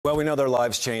Well, we know their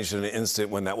lives changed in an instant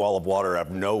when that wall of water out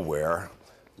of nowhere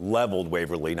leveled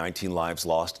Waverly. 19 lives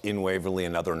lost in Waverly,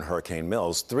 another in Hurricane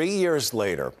Mills. 3 years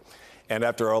later, and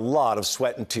after a lot of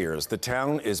sweat and tears, the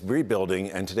town is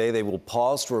rebuilding, and today they will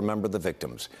pause to remember the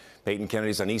victims. Peyton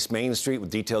Kennedy's on East Main Street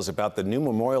with details about the new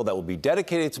memorial that will be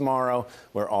dedicated tomorrow,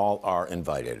 where all are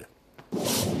invited.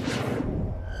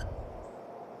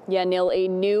 Yeah, Neil, a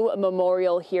new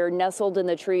memorial here nestled in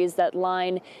the trees that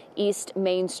line East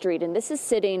Main Street. And this is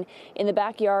sitting in the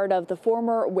backyard of the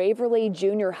former Waverly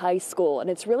Junior High School. And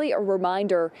it's really a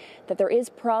reminder that there is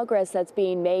progress that's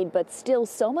being made, but still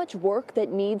so much work that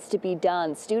needs to be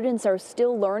done. Students are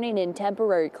still learning in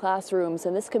temporary classrooms,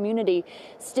 and this community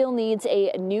still needs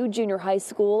a new junior high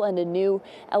school and a new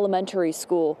elementary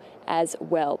school as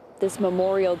well. This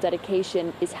memorial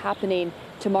dedication is happening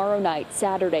tomorrow night,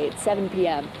 Saturday at 7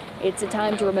 p.m. It's a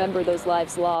time to remember those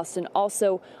lives lost and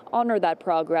also honor that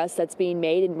progress that's being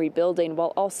made in rebuilding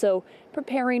while also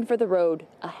preparing for the road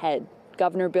ahead.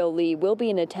 Governor Bill Lee will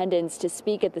be in attendance to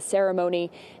speak at the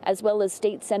ceremony, as well as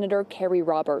State Senator Kerry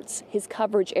Roberts. His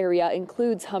coverage area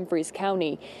includes Humphreys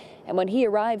County. And when he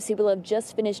arrives, he will have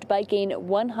just finished biking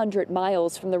 100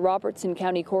 miles from the Robertson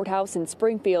County Courthouse in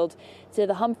Springfield to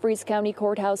the Humphreys County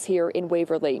Courthouse here in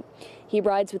Waverly. He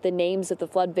rides with the names of the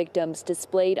flood victims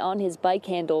displayed on his bike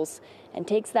handles and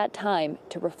takes that time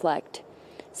to reflect.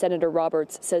 Senator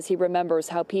Roberts says he remembers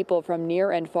how people from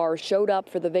near and far showed up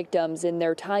for the victims in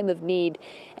their time of need,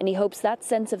 and he hopes that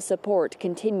sense of support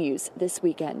continues this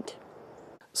weekend.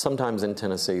 Sometimes in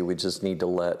Tennessee, we just need to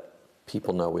let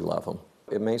people know we love them.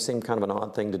 It may seem kind of an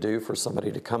odd thing to do for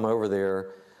somebody to come over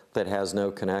there that has no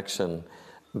connection,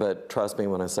 but trust me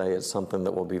when I say it's something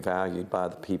that will be valued by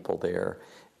the people there,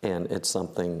 and it's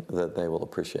something that they will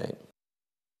appreciate.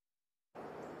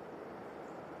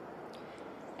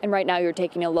 And right now you're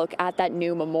taking a look at that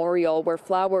new memorial where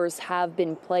flowers have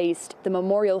been placed. The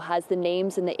memorial has the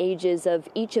names and the ages of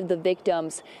each of the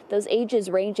victims, those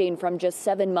ages ranging from just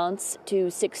 7 months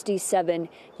to 67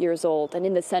 years old. And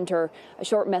in the center, a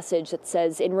short message that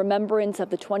says, in remembrance of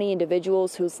the 20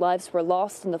 individuals whose lives were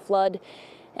lost in the flood,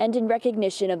 and in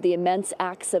recognition of the immense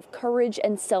acts of courage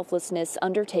and selflessness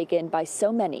undertaken by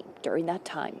so many during that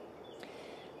time.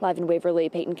 Live in Waverly,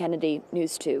 Peyton Kennedy,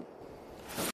 News 2.